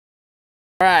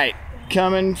All right,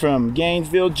 coming from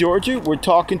Gainesville, Georgia, we're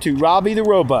talking to Robbie the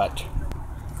Robot.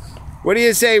 What do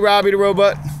you say, Robbie the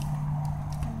Robot?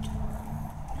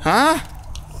 Huh?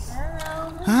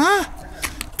 Huh?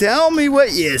 Tell me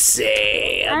what you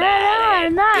say.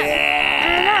 I'm not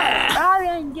Robbie,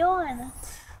 I'm Dylan.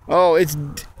 Oh,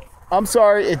 I'm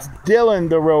sorry, it's Dylan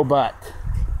the Robot.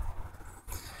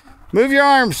 Move your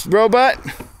arms, Robot.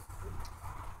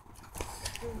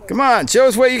 Come on, show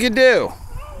us what you can do.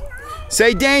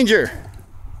 Say danger.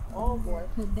 Oh boy.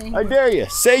 I dare you.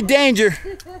 Say danger.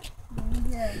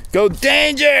 Go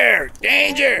danger.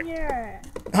 Danger.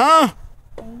 Huh?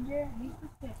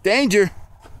 Danger.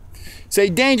 Say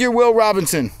danger, Will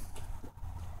Robinson.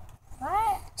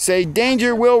 What? Say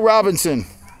danger, Will Robinson.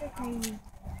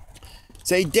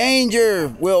 Say danger,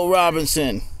 Will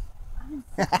Robinson.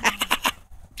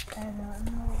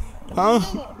 Huh?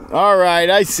 All right,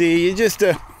 I see. You're just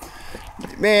a...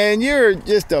 Man, you're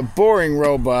just a boring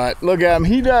robot. Look at him.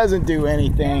 He doesn't do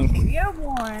anything. You're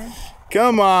boring.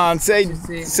 Come on. Say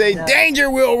danger,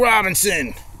 Will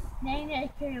Robinson. Danger,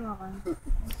 Carolyn.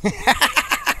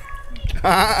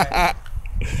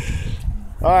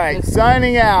 All right,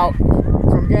 signing out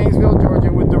from Gainesville,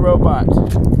 Georgia with the robot.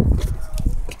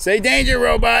 Say danger,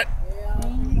 robot.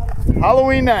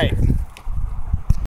 Halloween night.